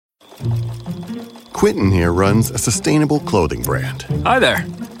Quentin here runs a sustainable clothing brand. Hi there.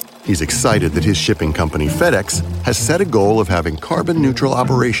 He's excited that his shipping company, FedEx, has set a goal of having carbon-neutral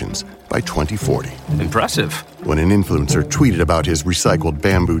operations by 2040. Impressive. When an influencer tweeted about his recycled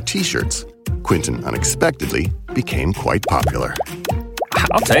bamboo t-shirts, Quentin unexpectedly became quite popular.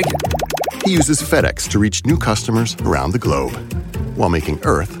 I'll take it. He uses FedEx to reach new customers around the globe while making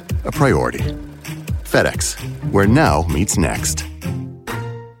Earth a priority. FedEx, where now meets next.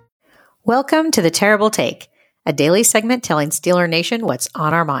 Welcome to The Terrible Take, a daily segment telling Steeler Nation what's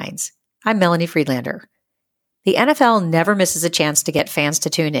on our minds. I'm Melanie Friedlander. The NFL never misses a chance to get fans to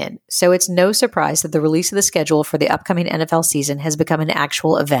tune in, so it's no surprise that the release of the schedule for the upcoming NFL season has become an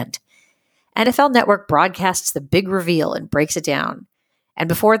actual event. NFL Network broadcasts the big reveal and breaks it down. And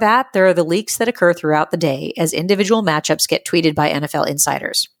before that, there are the leaks that occur throughout the day as individual matchups get tweeted by NFL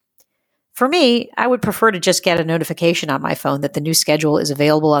insiders. For me, I would prefer to just get a notification on my phone that the new schedule is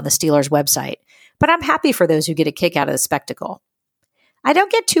available on the Steelers website, but I'm happy for those who get a kick out of the spectacle. I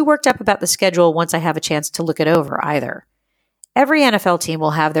don't get too worked up about the schedule once I have a chance to look it over either. Every NFL team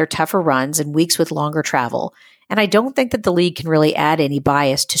will have their tougher runs and weeks with longer travel, and I don't think that the league can really add any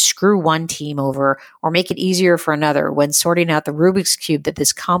bias to screw one team over or make it easier for another when sorting out the Rubik's Cube that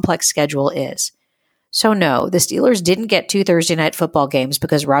this complex schedule is. So no, the Steelers didn't get 2 Thursday night football games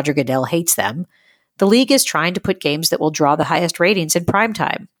because Roger Goodell hates them. The league is trying to put games that will draw the highest ratings in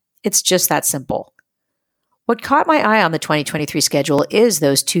primetime. It's just that simple. What caught my eye on the 2023 schedule is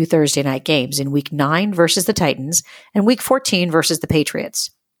those 2 Thursday night games in Week 9 versus the Titans and Week 14 versus the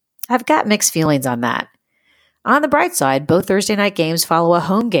Patriots. I've got mixed feelings on that. On the bright side, both Thursday night games follow a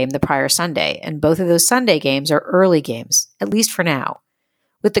home game the prior Sunday, and both of those Sunday games are early games, at least for now.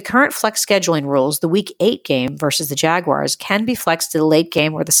 With the current flex scheduling rules, the Week 8 game versus the Jaguars can be flexed to the late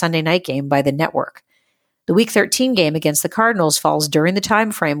game or the Sunday night game by the network. The Week 13 game against the Cardinals falls during the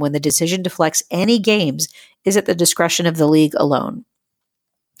time frame when the decision to flex any games is at the discretion of the league alone.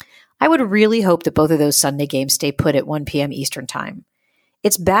 I would really hope that both of those Sunday games stay put at 1 p.m. Eastern Time.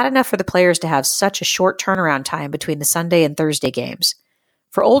 It's bad enough for the players to have such a short turnaround time between the Sunday and Thursday games.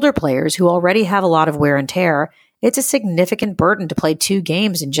 For older players who already have a lot of wear and tear, it's a significant burden to play 2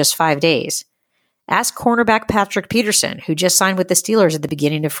 games in just 5 days. Ask cornerback Patrick Peterson, who just signed with the Steelers at the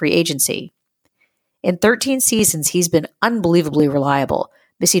beginning of free agency. In 13 seasons, he's been unbelievably reliable,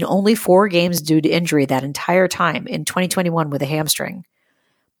 missing only 4 games due to injury that entire time in 2021 with a hamstring.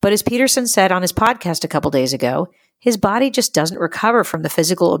 But as Peterson said on his podcast a couple days ago, his body just doesn't recover from the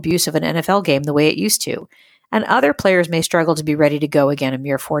physical abuse of an NFL game the way it used to, and other players may struggle to be ready to go again a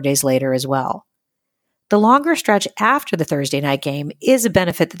mere 4 days later as well. The longer stretch after the Thursday night game is a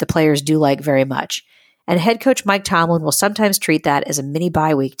benefit that the players do like very much, and head coach Mike Tomlin will sometimes treat that as a mini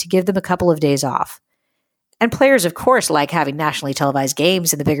bye week to give them a couple of days off. And players, of course, like having nationally televised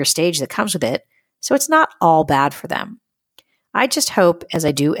games and the bigger stage that comes with it, so it's not all bad for them. I just hope, as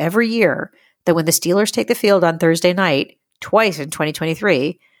I do every year, that when the Steelers take the field on Thursday night, twice in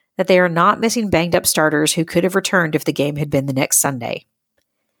 2023, that they are not missing banged-up starters who could have returned if the game had been the next Sunday.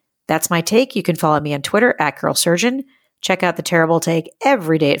 That's my take. You can follow me on Twitter @GirlSurgeon. Check out The Terrible Take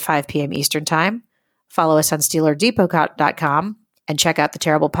every day at 5 p.m. Eastern Time. Follow us on SteelerDepot.com and check out The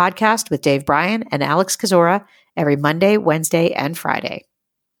Terrible Podcast with Dave Bryan and Alex Kozora every Monday, Wednesday, and Friday.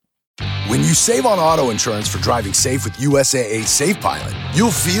 When you save on auto insurance for driving safe with USAA Safe Pilot,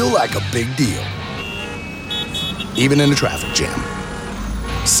 you'll feel like a big deal, even in a traffic jam.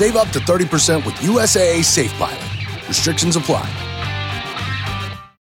 Save up to 30% with USAA Safe Pilot. Restrictions apply.